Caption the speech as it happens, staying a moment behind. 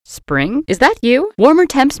Spring? Is that you? Warmer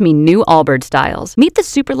temps mean new Allbirds styles. Meet the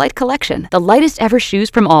Superlight Collection, the lightest ever shoes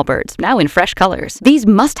from Allbirds, now in fresh colors. These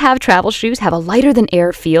must-have travel shoes have a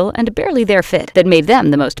lighter-than-air feel and a barely-there fit that made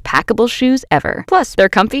them the most packable shoes ever. Plus, they're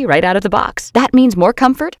comfy right out of the box. That means more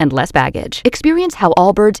comfort and less baggage. Experience how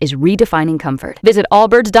Allbirds is redefining comfort. Visit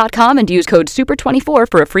allbirds.com and use code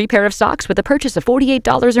SUPER24 for a free pair of socks with a purchase of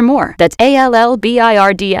 $48 or more. That's ALLBIRDS.com,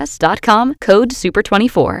 code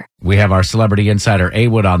SUPER24. We have our celebrity insider, A.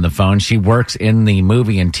 Wood, on the phone. She works in the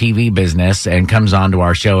movie and TV business and comes on to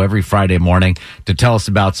our show every Friday morning to tell us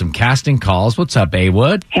about some casting calls. What's up, A.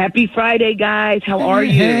 Wood? Happy Friday, guys. How are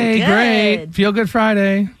you? Hey, Good. great. Feel Good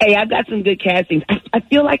Friday. Hey, I've got some good castings. I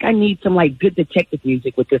feel like I need some, good detective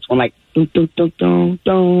music with this one, like, dun, dun, dun, dun,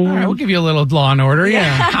 dun. All right, we'll give you a little Law and Order,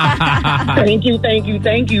 yeah. Thank you,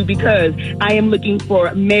 because I am looking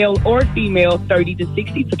for male or female 30 to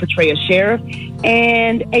 60 to portray a sheriff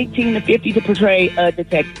and 18 to 50 to portray a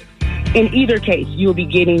detective. In either case, you'll be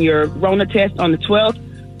getting your Rona test on the 12th,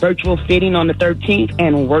 virtual fitting on the 13th,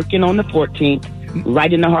 and working on the 14th,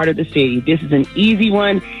 right in the heart of the city. This is an easy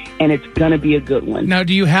one, and it's going to be a good one. Now,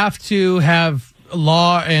 do you have to have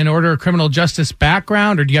law and order criminal justice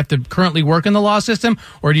background, or do you have to currently work in the law system,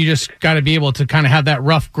 or do you just got to be able to kind of have that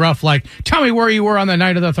rough gruff, like, tell me where you were on the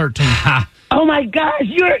night of the 13th? Oh my gosh,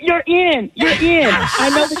 you're in. I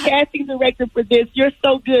know the casting director for this. You're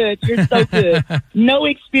so good. No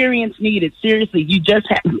experience needed. Seriously, you just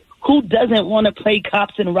have. Who doesn't want to play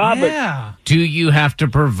cops and robbers? Yeah. Do you have to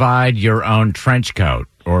provide your own trench coat,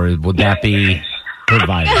 or would that be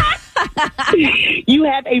provided? You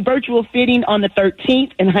have a virtual fitting on the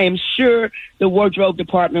 13th, and I am sure the wardrobe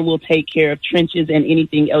department will take care of trenches and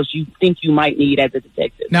anything else you think you might need as a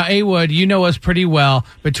detective. Now, A. Wood, you know us pretty well.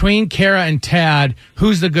 Between Kara and Tad,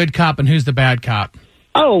 who's the good cop and who's the bad cop?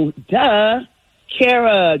 Oh, duh.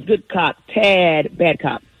 Kara, good cop. Tad, bad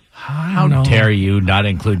cop. How dare you not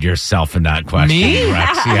include yourself in that question, Me?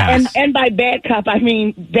 Rex? Yes. And by bad cop, I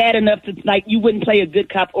mean bad enough to, you wouldn't play a good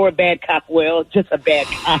cop or a bad cop well, just a bad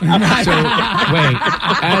cop. So, wait,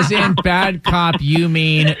 as in bad cop, you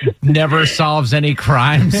mean never solves any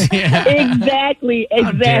crimes? Yeah. Exactly.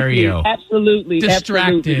 How dare you? Absolutely.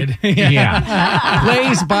 Distracted. Yeah.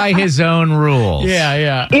 Plays by his own rules.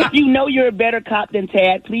 Yeah. If you know you're a better cop than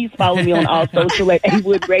Tad, please follow me on all social at A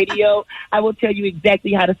Wood Radio. I will tell you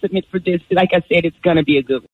exactly how to submit for this. Like I said, it's going to be a good one.